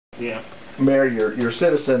Yeah. Mayor, your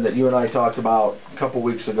citizen that you and I talked about a couple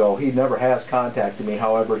weeks ago, he never has contacted me.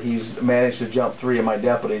 However, he's managed to jump 3 of my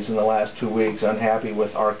deputies in the last 2 weeks, unhappy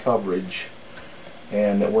with our coverage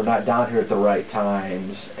and that we're not down here at the right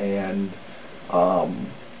times. And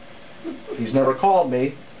he's never called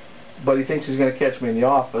me, but he thinks he's going to catch me in the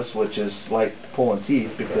office, which is like pulling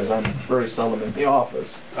teeth because I'm very seldom in the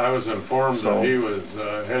office. I was informed that he was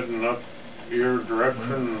heading up your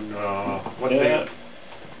direction. What day?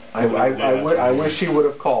 I wish he would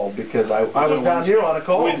have called because I was down here on a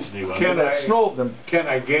call. Wednesday, snowed them. Ken,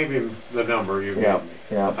 I gave him the number you gave me.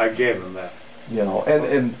 Yeah. I gave him that. You know,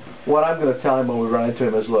 and what I'm going to tell him when we run into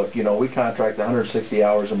him is, look, you know, we contract 160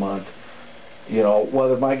 hours a month. You know,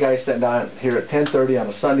 whether my guy's sitting down here at 10:30 on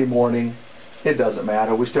a Sunday morning, it doesn't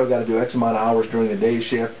matter. We still got to do X amount of hours during the day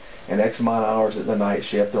shift and X amount of hours at the night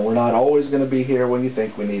shift, and we're not always going to be here when you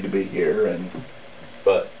think we need to be here. And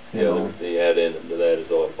but you know, the add-in to that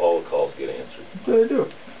is all the calls get answered. They do.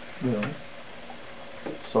 You know.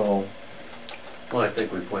 So. Well, I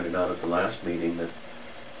think we pointed out at the last meeting that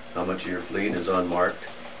how much of your fleet is unmarked.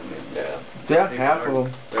 I mean, yeah, half of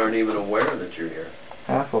them. They aren't even aware that you're here.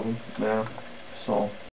 Half of them, yeah. So.